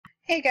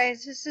Hey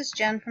guys, this is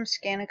Jen from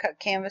ScanNCut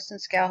Canvas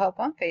and SCAL Help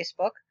on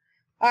Facebook.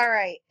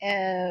 Alright,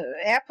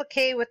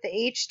 applique with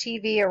the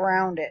HTV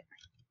around it.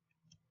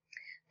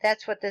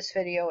 That's what this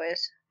video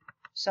is.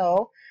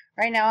 So,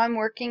 right now I'm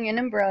working in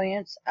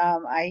Embrilliance.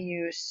 I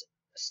use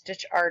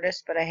Stitch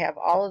Artist, but I have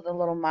all of the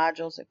little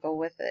modules that go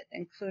with it,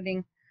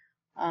 including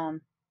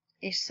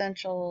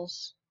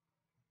Essentials.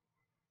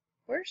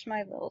 Where's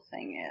my little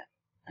thing at?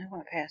 I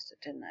went past it,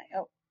 didn't I?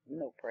 Oh,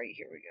 nope, right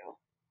here we go.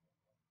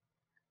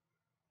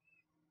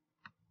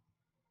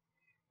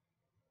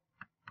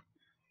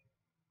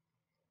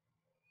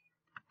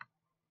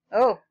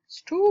 Oh,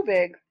 it's too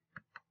big.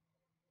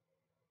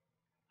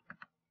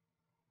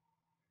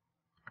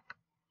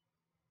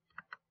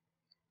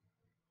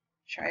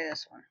 Try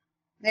this one.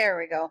 There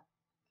we go.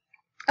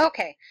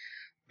 Okay,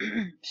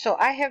 so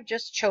I have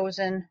just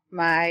chosen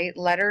my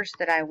letters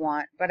that I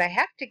want, but I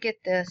have to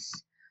get this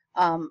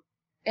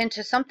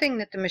into something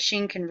that the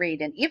machine can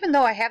read. And even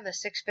though I have the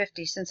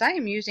 650, since I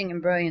am using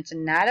Embrilliance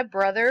and not a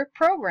brother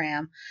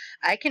program,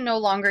 I can no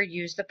longer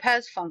use the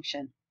PEZ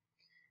function.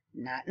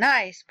 Not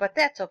nice, but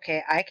that's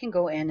okay. I can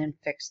go in and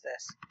fix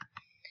this.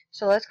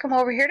 So let's come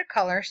over here to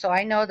color. So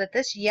I know that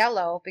this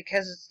yellow,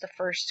 because it's the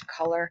first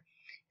color,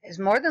 is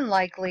more than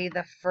likely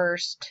the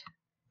first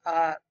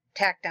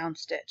tack down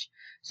stitch.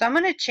 So I'm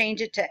going to change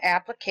it to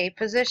applique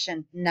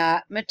position,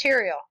 not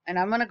material. And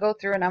I'm going to go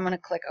through and I'm going to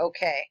click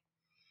OK.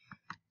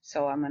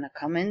 So I'm going to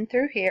come in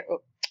through here.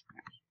 Oh,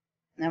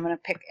 and I'm going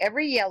to pick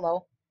every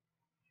yellow.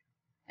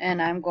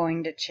 And I'm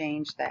going to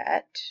change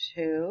that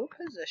to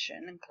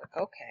position and click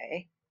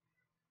OK.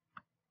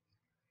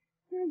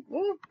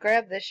 We'll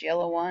grab this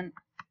yellow one.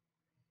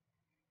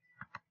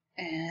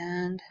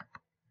 And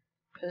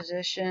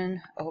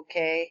position,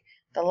 OK.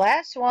 The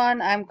last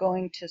one, I'm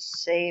going to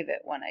save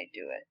it when I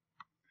do it.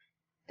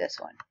 This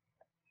one.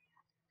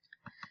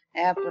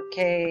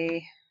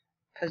 Applique,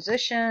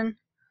 position,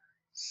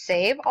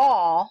 save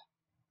all.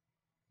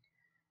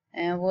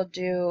 And we'll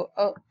do,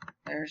 oh,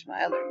 there's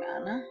my other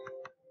one.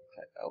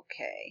 Click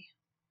OK.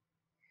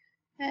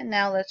 And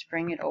now let's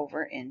bring it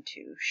over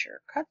into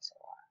SureCuts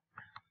a lot.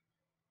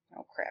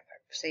 Oh crap, I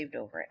saved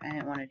over it. I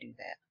didn't want to do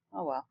that.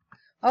 Oh well.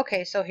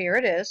 Okay, so here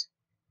it is.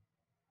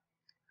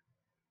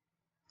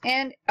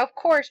 And of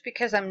course,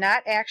 because I'm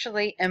not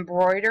actually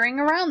embroidering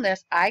around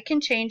this, I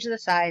can change the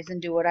size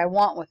and do what I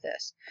want with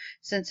this.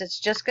 Since it's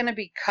just going to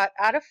be cut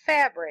out of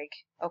fabric,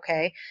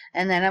 okay,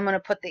 and then I'm going to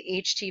put the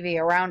HTV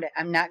around it.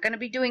 I'm not going to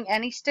be doing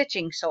any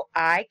stitching, so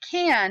I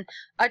can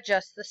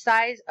adjust the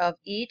size of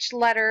each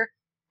letter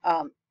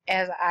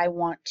as I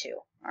want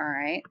to. All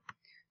right,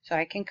 so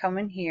I can come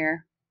in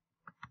here.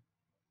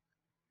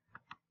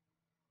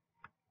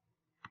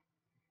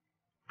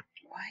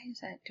 Why is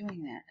that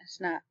doing that? It's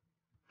not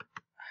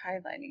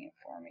highlighting it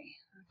for me.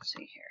 Let's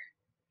see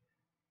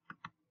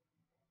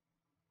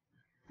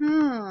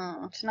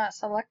here. It's not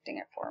selecting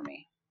it for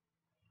me.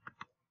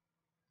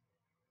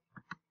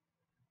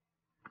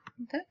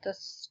 That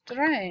is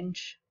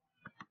strange.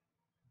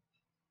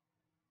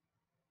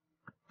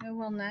 It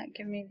will not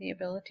give me the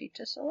ability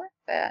to select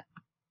that.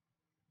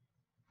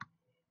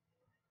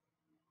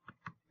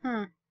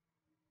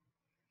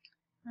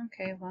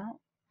 Okay, well.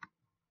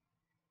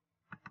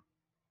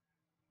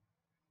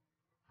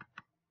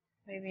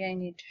 Maybe I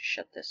need to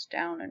shut this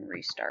down and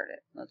restart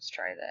it. Let's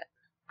try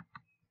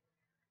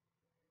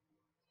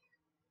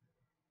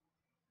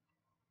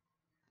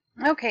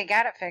that. Okay,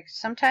 got it fixed.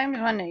 Sometimes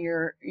when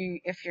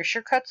if your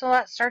SureCuts a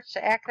lot starts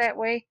to act that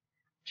way,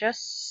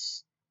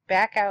 just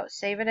back out,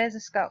 save it as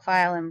a scut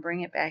file, and bring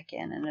it back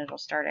in, and it'll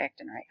start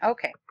acting right.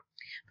 Okay.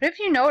 But if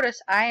you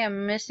notice, I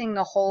am missing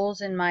the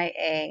holes in my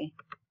A.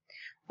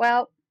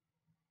 Well,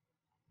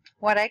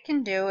 what I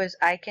can do is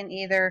I can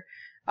either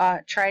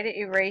try to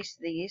erase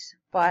these,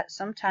 but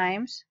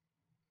sometimes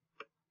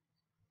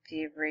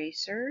the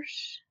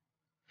erasers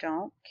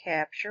don't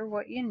capture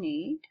what you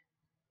need.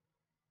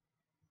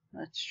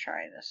 Let's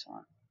try this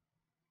one.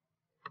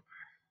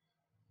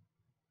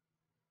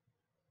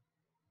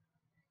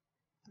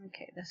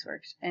 Okay, this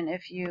works. And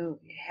if you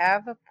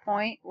have a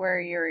point where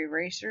your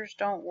erasers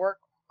don't work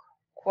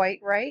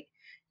quite right,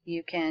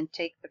 you can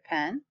take the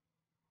pen,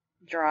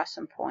 draw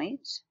some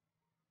points,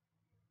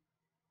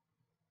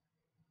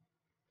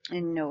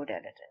 and note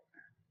edit it.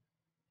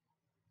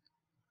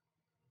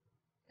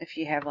 If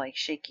you have like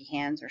shaky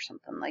hands or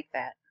something like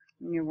that,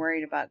 and you're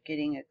worried about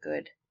getting a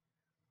good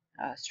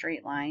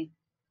straight line.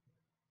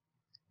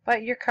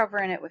 But you're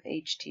covering it with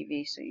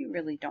HTV, so you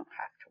really don't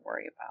have to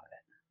worry about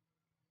it.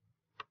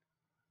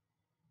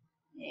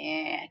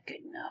 Yeah,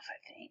 good enough, I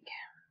think.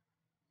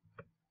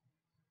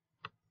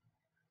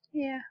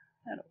 Yeah,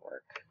 that'll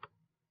work.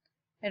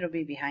 It'll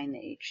be behind the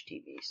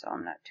HTV, so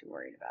I'm not too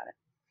worried about it.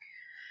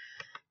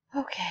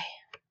 Okay.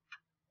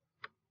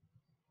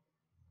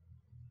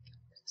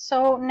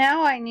 So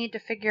now I need to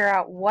figure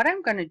out what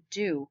I'm going to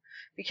do,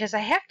 because I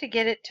have to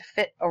get it to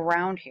fit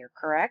around here,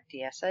 correct?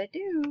 Yes, I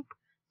do.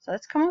 So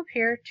let's come up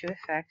here to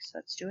Effects.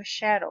 Let's do a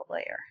shadow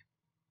layer.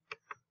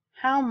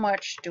 How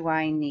much do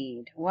I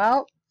need?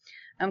 Well,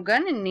 I'm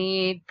going to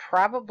need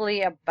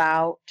probably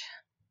about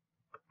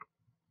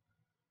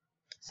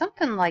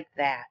something like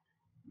that.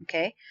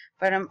 Okay,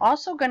 but I'm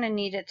also going to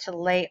need it to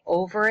lay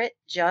over it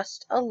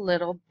just a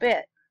little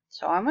bit.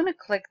 So I'm going to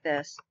click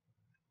this,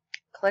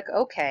 click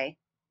OK,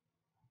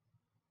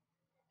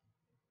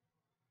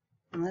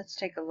 and let's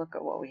take a look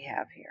at what we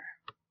have here.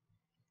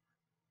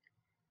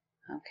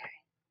 Okay,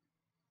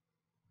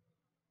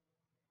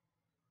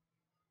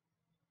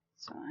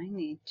 so I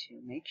need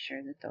to make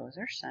sure that those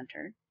are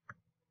centered.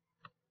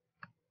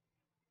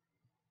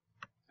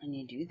 And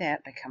you do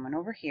that by coming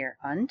over here,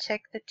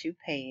 untick the to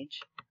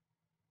page.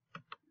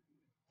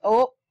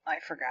 Oh, I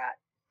forgot.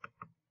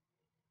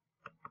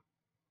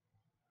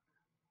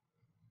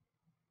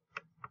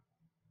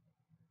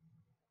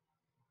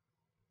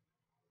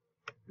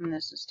 And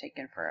this is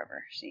taking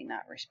forever. See,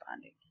 not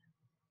responding.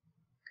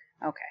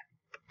 Okay.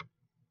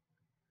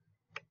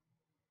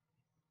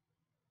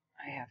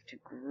 I have to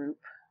group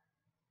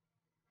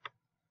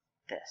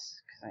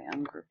this because I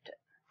ungrouped it.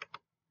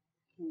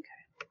 Okay.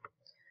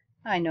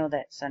 I know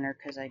that's center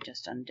because I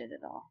just undid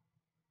it all.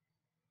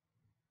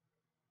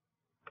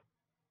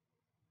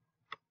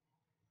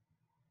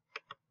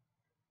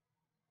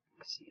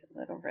 I see a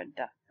little red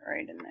dot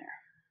right in there.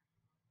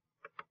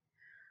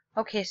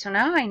 Okay, so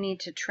now I need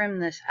to trim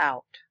this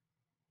out.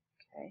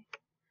 Okay.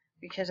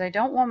 Because I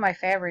don't want my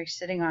fabric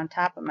sitting on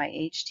top of my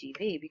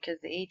HTV, because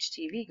the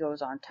HTV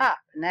goes on top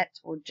and that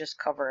would just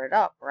cover it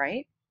up,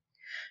 right?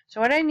 So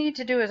what I need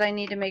to do is I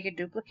need to make a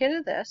duplicate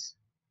of this.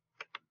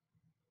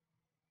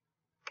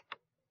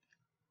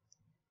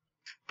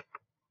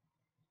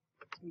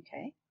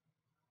 Okay.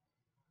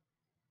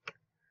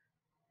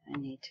 I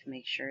need to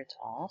make sure it's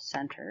all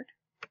centered.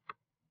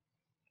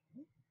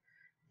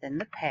 Then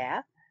the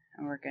path,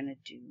 and we're going to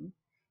do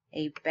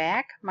a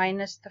back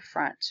minus the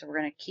front. So we're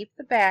going to keep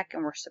the back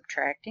and we're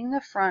subtracting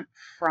the front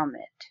from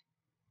it,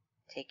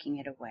 taking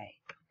it away.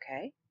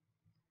 Okay,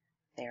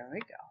 there we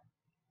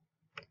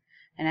go.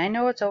 And I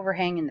know it's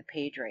overhanging the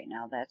page right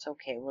now. That's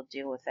okay. We'll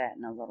deal with that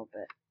in a little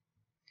bit.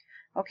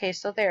 Okay,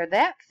 so there,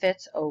 that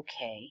fits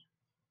okay.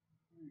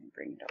 Let me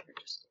bring it over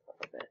just a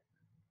little bit.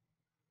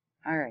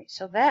 Alright,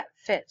 so that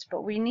fits,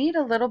 but we need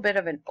a little bit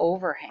of an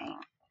overhang.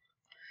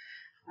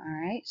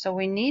 Alright, so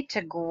we need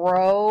to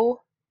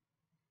grow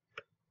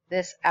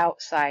this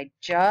outside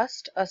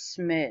just a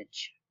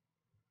smidge.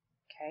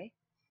 Okay.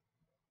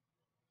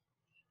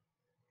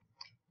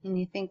 And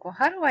you think, well,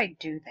 how do I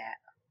do that?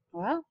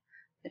 Well,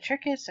 the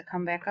trick is to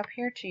come back up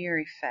here to your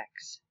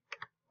effects.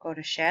 Go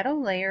to shadow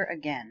layer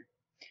again.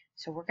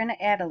 So we're going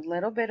to add a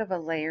little bit of a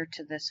layer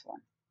to this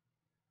one.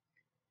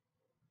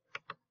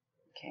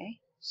 Okay,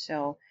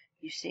 so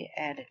you see it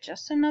added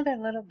just another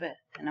little bit,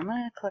 and I'm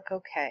going to click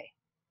OK.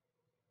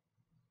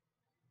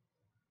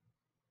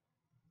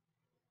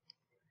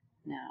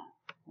 Now,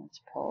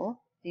 let's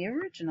pull the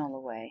original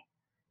away.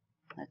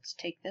 Let's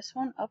take this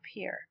one up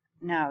here.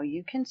 Now,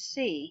 you can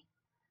see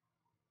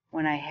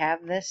when I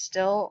have this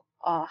still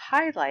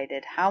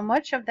highlighted how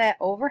much of that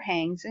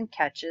overhangs and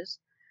catches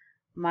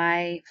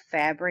my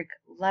fabric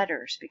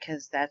letters,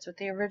 because that's what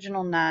the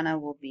original Nana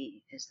will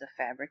be, is the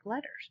fabric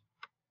letters.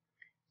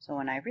 So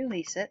when I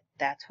release it,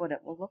 that's what it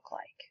will look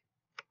like.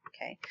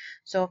 Okay,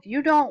 so if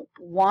you don't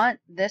want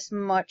this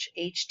much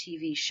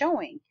HTV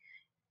showing,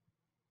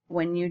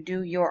 when you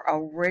do your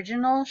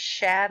original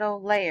shadow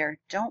layer,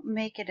 don't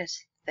make it as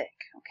thick.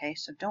 Okay,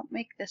 so don't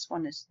make this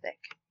one as thick.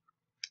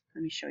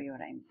 Let me show you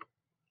what I mean.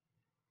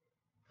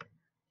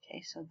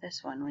 Okay, so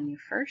this one, when you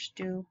first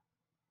do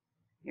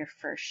your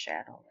first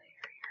shadow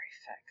layer, your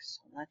effects.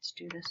 So let's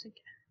do this again.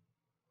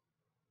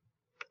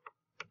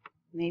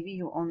 Maybe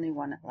you only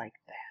want it like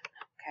that.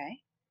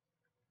 Okay.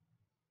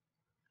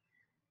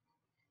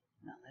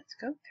 Now let's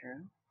go through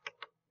an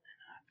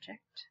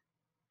object.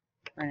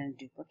 We're going to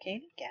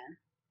duplicate again.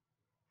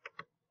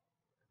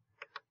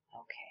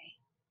 Okay.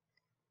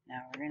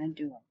 Now we're going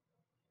to do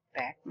a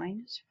back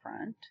minus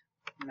front.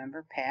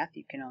 Remember, path,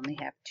 you can only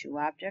have 2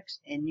 objects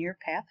in your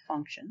path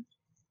function.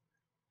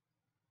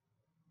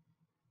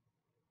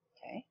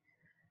 Okay.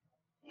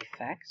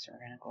 Effects, we're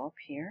going to go up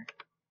here.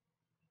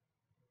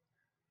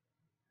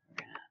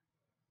 We're going to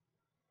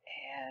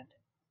add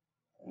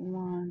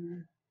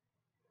one.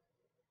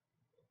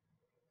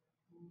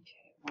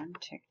 Okay, 1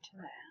 tick to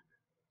that.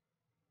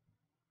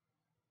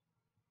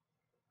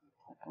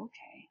 Click OK.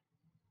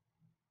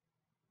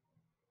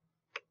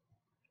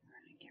 We're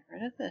going to get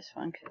rid of this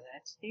one because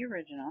that's the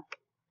original.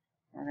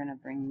 We're going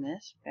to bring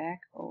this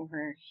back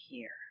over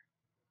here.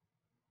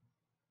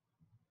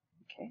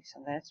 Okay,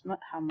 so that's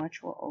how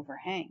much will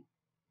overhang.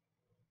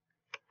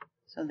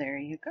 So there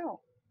you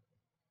go.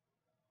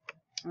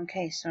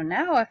 Okay, so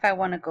now if I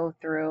want to go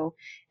through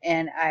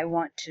and I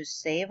want to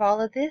save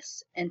all of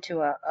this into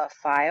a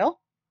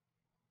file,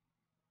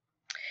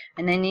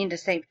 and I need to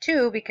save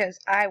 2 because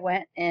I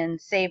went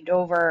and saved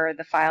over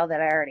the file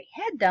that I already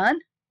had done.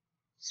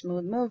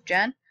 Smooth move,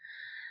 Jen.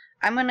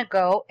 I'm going to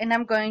go and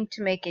I'm going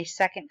to make a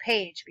second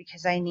page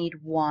because I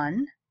need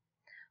 1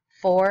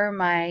 for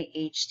my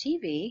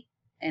HTV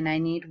and I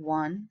need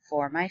 1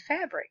 for my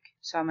fabric.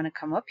 So I'm going to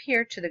come up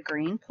here to the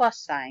green plus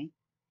sign,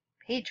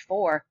 page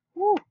 4,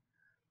 woo,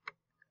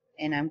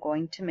 and I'm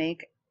going to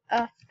make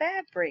a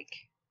fabric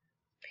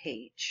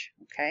page.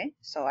 Okay,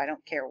 so I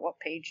don't care what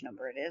page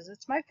number it is,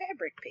 it's my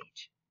fabric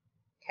page.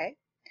 Okay,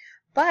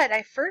 but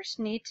I first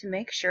need to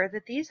make sure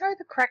that these are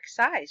the correct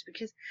size,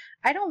 because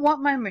I don't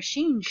want my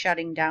machine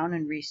shutting down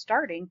and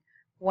restarting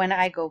when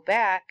I go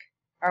back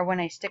or when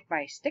I stick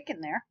my stick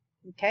in there.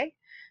 Okay,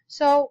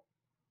 so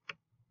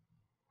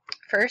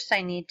first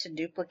I need to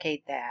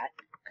duplicate that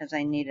because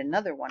I need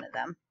another one of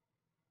them.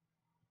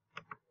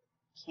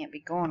 Can't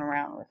be going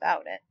around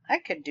without it. I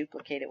could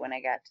duplicate it when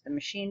I got to the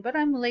machine, but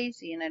I'm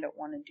lazy and I don't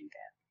want to do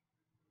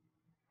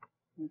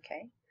that.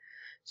 Okay,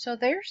 so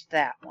there's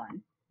that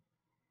one.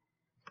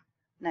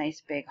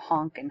 Nice big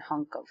honk and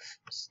hunk of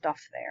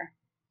stuff there.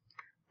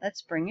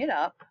 Let's bring it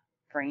up,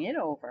 bring it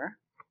over.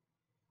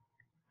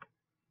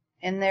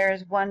 And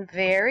there's one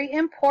very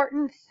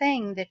important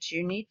thing that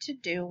you need to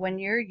do when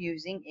you're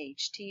using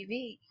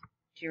HTV.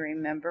 Do you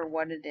remember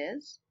what it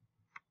is?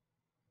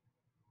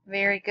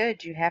 Very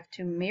good. You have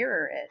to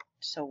mirror it.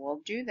 So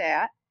we'll do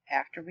that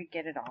after we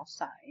get it all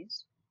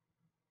sized.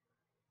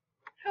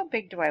 How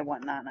big do I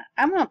want, Nana?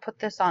 I'm going to put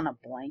this on a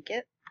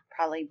blanket.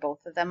 Probably both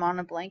of them on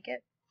a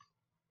blanket.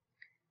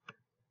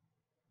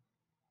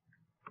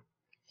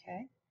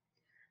 Okay.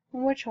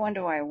 Which one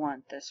do I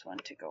want this one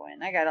to go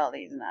in? I got all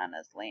these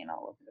Nanas laying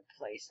all over the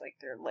place like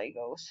they're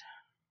Legos.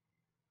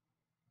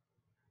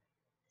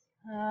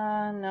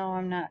 No,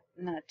 I'm not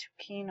too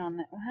keen on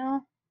that.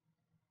 Well,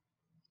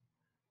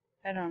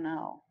 I don't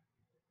know.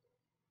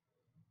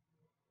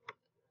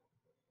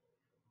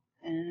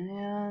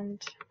 And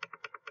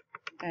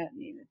that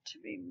needed to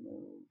be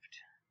moved.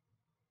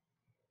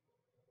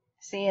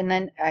 See, and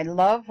then I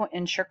love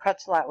in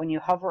ScanNCut a lot when you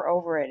hover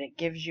over it, it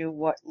gives you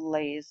what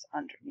lays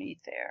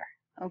underneath there.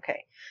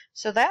 Okay,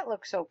 so that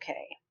looks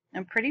okay.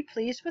 I'm pretty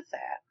pleased with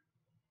that.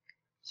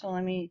 So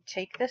let me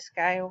take this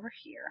guy over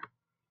here.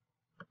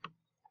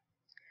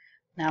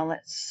 Now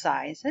let's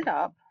size it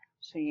up.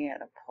 So you got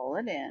to pull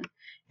it in.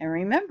 And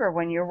remember,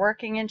 when you're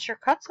working in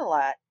ScanNCut a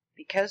lot,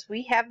 because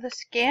we have the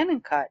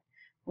ScanNCut,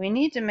 we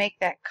need to make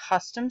that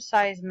custom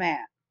size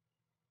mat.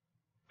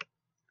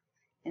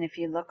 And if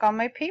you look on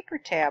my paper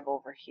tab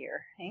over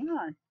here, hang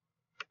on,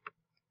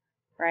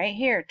 right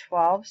here,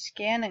 12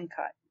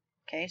 ScanNCut.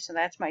 Okay, so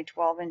that's my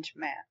 12-inch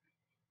mat.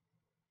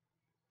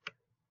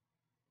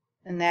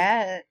 And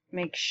that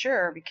makes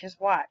sure, because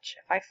watch,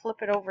 if I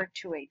flip it over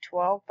to a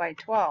 12 by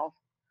 12,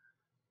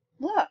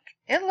 look,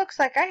 it looks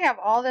like I have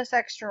all this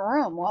extra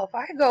room. Well, if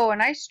I go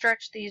and I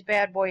stretch these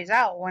bad boys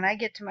out, when I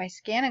get to my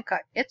ScanNCut,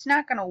 it's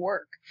not going to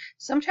work.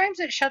 Sometimes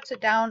it shuts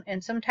it down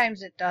and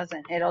sometimes it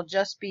doesn't. It'll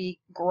just be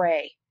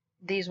gray.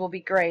 These will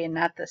be gray and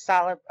not the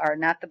solid or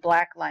not the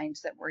black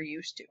lines that we're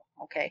used to.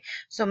 Okay,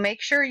 so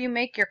make sure you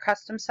make your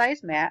custom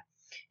size mat.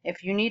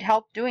 If you need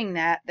help doing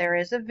that, there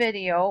is a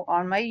video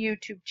on my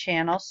YouTube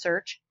channel.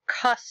 Search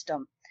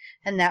custom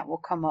and that will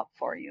come up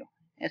for you.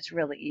 It's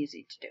really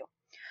easy to do.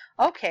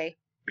 Okay,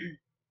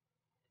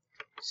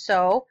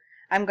 so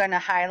I'm going to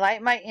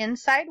highlight my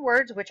inside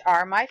words, which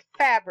are my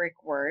fabric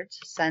words.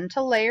 Send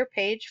to layer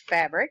page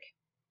fabric.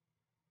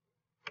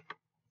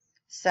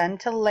 Send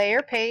to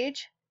layer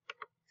page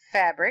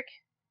fabric.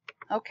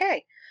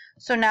 Okay,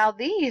 so now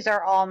these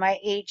are all my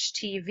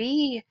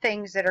HTV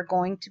things that are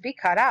going to be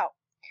cut out.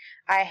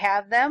 I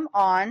have them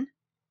on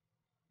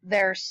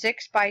their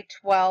 6 by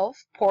 12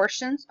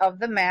 portions of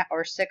the mat,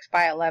 or 6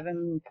 by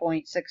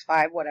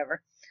 11.65,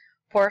 whatever,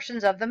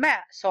 portions of the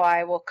mat. So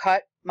I will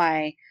cut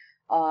my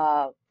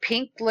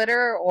pink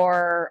glitter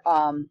or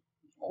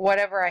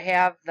whatever I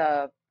have.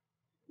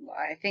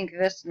 I think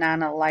this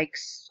Nana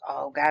likes,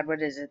 oh God,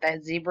 what is it?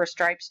 That zebra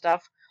stripe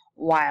stuff?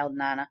 Wild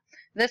Nana.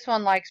 This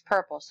one likes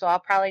purple, so I'll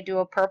probably do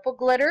a purple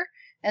glitter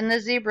and the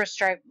zebra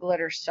stripe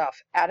glitter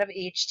stuff out of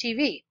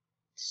HTV.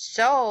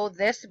 So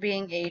this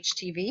being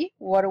HTV,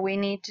 what do we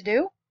need to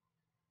do?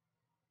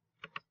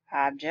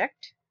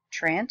 Object,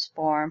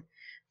 transform,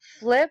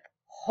 flip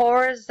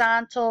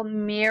horizontal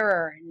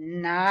mirror,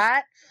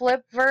 not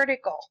flip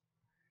vertical.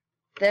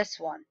 This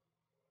one.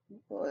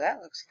 Oh,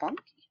 that looks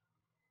funky.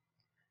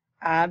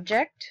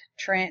 Object,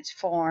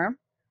 transform,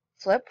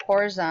 flip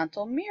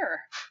horizontal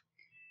mirror.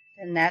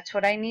 And that's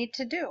what I need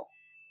to do.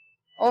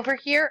 Over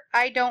here,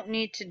 I don't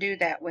need to do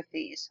that with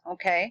these,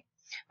 okay?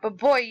 But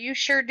boy, you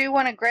sure do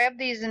want to grab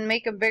these and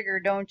make them bigger,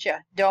 don't you?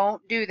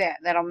 Don't do that.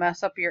 That'll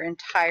mess up your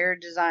entire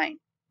design.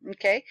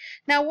 Okay,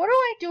 now what do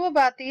I do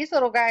about these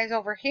little guys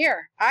over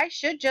here? I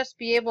should just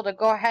be able to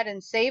go ahead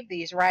and save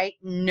these, right?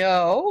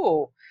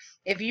 No.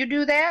 If you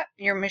do that,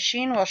 your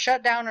machine will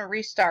shut down and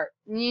restart.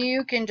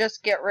 You can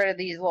just get rid of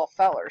these little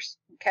fellers,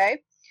 okay?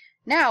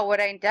 Now, what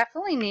I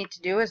definitely need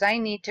to do is I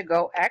need to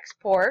go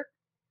export.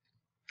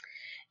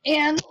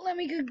 And let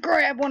me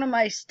grab one of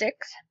my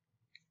sticks.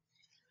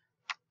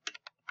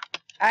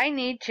 I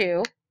need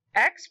to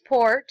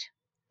export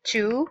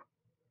to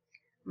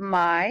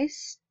my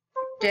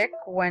stick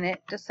when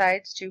it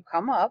decides to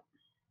come up.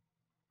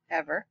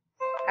 Ever.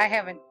 I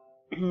haven't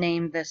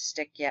named this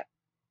stick yet.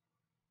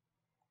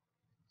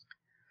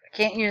 I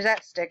can't use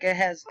that stick.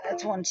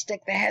 That's one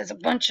stick that has a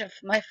bunch of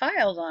my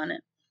files on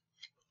it.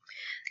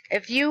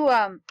 If you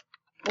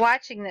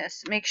watching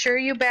this, make sure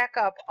you back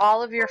up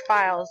all of your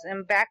files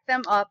and back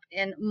them up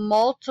in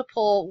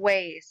multiple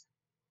ways.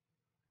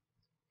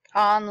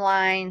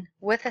 Online,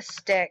 with a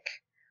stick,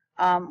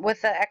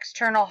 with an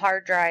external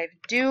hard drive.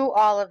 Do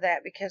all of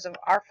that because of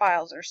our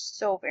files are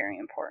so very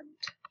important.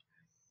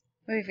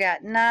 We've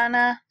got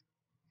Nana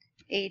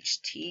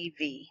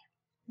HTV.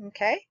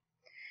 Okay.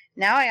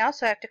 Now I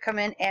also have to come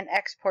in and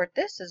export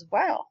this as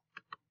well.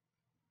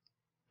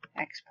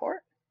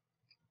 Export.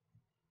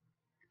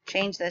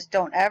 Change this.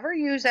 Don't ever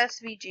use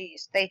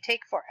SVGs. They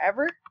take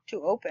forever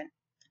to open.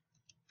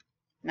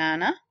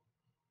 Nana.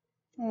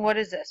 What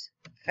is this?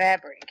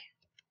 Fabric.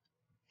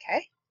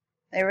 Okay.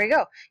 There we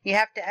go. You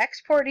have to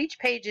export each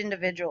page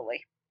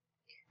individually.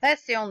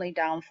 That's the only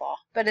downfall,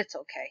 but it's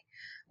okay.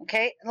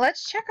 Okay,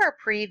 let's check our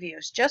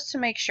previews just to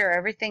make sure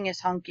everything is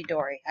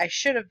hunky-dory. I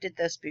should have did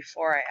this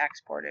before I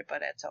exported,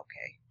 but it's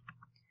okay.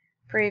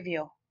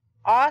 Preview.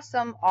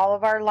 Awesome. All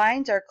of our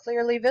lines are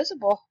clearly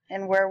visible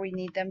and where we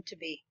need them to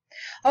be.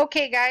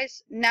 Okay,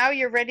 guys, now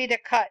you're ready to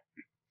cut.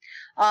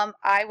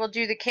 I will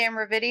do the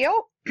camera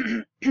video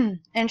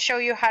and show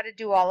you how to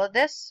do all of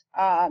this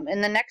in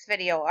the next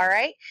video, all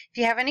right? If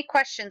you have any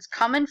questions,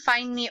 come and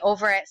find me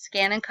over at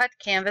ScanNCut,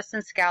 Canvas,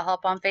 and SCAL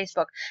Help on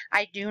Facebook.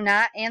 I do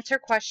not answer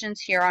questions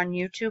here on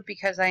YouTube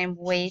because I am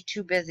way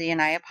too busy, and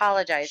I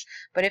apologize.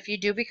 But if you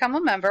do become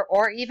a member,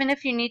 or even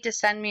if you need to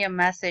send me a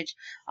message,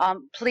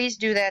 please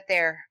do that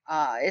there.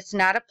 It's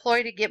not a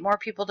ploy to get more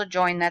people to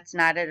join. That's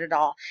not it at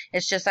all.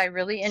 It's just I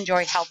really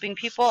enjoy helping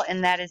people,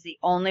 and that is the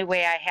only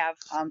way I have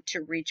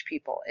to reach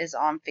people is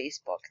on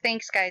Facebook.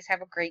 Thanks, guys.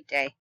 Have a great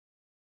day.